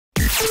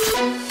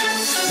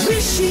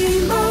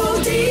Rishi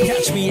Modi.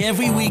 Catch me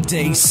every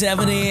weekday,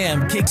 7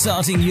 a.m,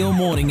 kickstarting your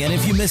morning. And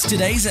if you missed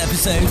today's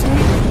episode,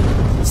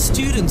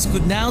 students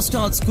could now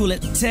start school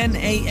at 10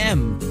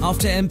 a.m.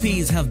 after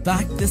MPs have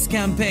backed this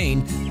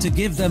campaign to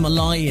give them a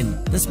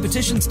lie-in. This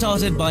petition,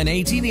 started by an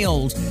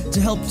 18-year-old to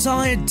help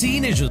tired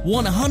teenagers,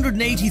 won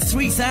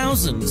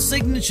 183,000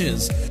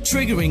 signatures,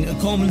 triggering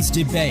a Commons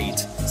debate.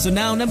 So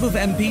now a number of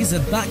MPs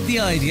have backed the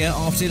idea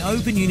after an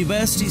Open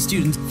University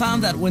student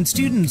found that when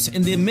students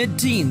in their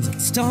mid-teens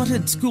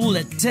started school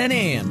at 10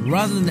 a.m.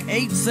 rather than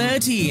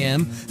 8:30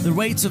 a.m, the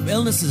rates of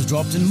illnesses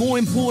dropped, and more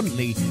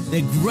importantly,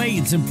 their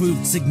grades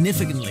improved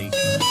significantly.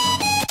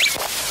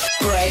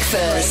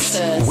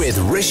 Breakfast with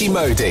Rishi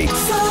Modi.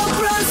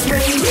 Sabras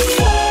Radio.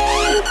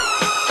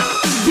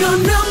 Your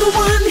number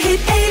one hit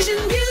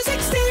Asian music.